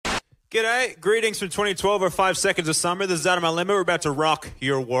G'day, greetings from 2012 or 5 seconds of summer. This is Out of My Limit. We're about to rock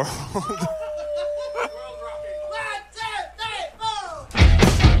your world.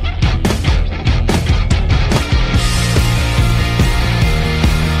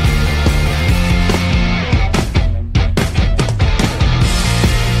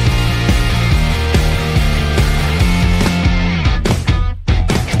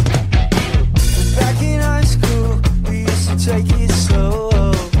 Back in high school, we used to take it slow.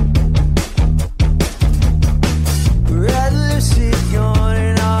 Red lipstick on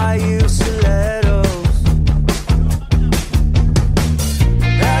and I used stilettos.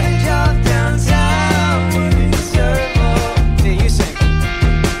 Had a job downtown, working circle. Yeah, you sing.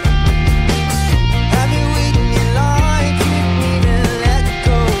 Had me waiting in line, couldn't even let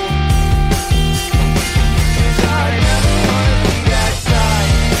go. 'Cause I never wanna be that guy.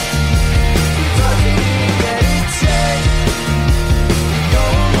 Doesn't even get it said. No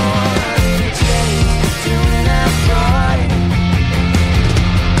more having to change, doing that right.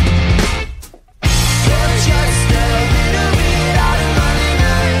 You're just a little bit out of my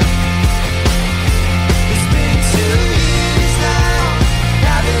limit. It's been 2 years now,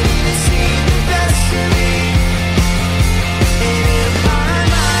 haven't even seen the best of me. And in my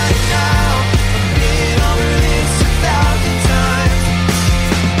mind now, I've been over this 1,000 times.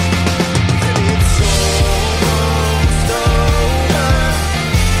 It's almost over.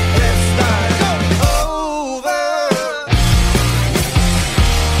 Let's start over.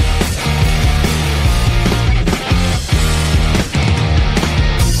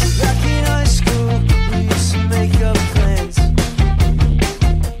 Back in high school, we used to make up plans.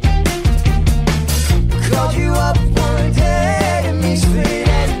 Called you up one day and we split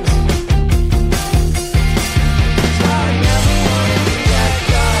ends. 'Cause I never wanna be that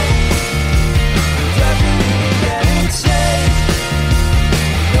guy. Doesn't even get it said.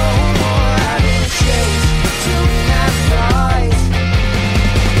 No more having to chase, doing that right.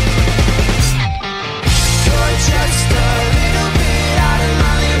 You're just a little bit out of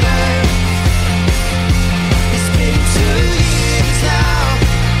my limit. It's been 2 years now,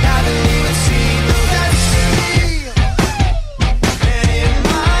 haven't even seen the best of me. And in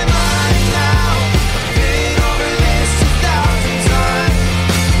my mind now, I've been over this 1,000 times.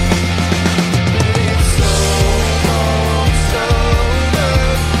 It's almost over.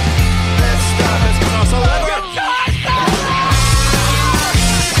 Let's start over.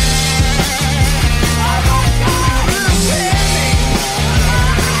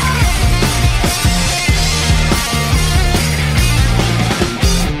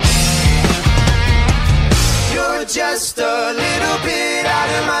 You're just a little bit out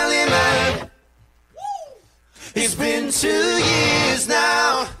of my limit. It's been 2 years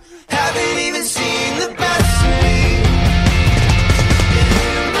now, haven't even seen